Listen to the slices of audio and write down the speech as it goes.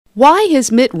Why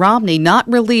has Mitt Romney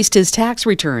not released his tax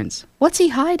returns? What's he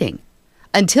hiding?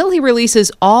 Until he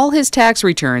releases all his tax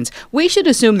returns, we should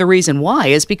assume the reason why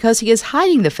is because he is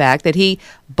hiding the fact that he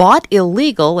bought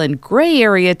illegal and gray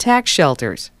area tax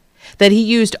shelters, that he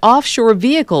used offshore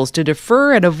vehicles to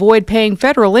defer and avoid paying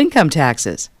federal income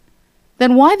taxes.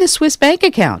 Then why the Swiss bank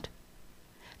account?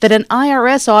 That an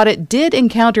IRS audit did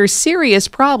encounter serious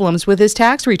problems with his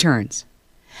tax returns.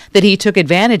 That he took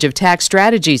advantage of tax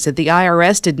strategies that the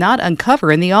IRS did not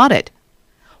uncover in the audit.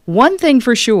 One thing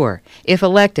for sure, if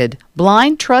elected,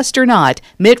 blind trust or not,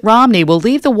 Mitt Romney will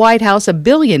leave the White House a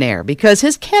billionaire because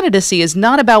his candidacy is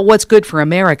not about what's good for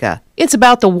America. It's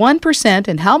about the 1%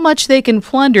 and how much they can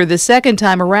plunder the second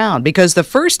time around because the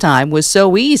first time was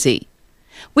so easy.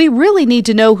 We really need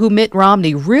to know who Mitt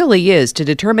Romney really is to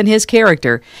determine his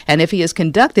character and if he has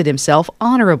conducted himself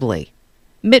honorably.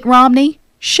 Mitt Romney,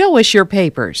 show us your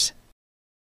papers.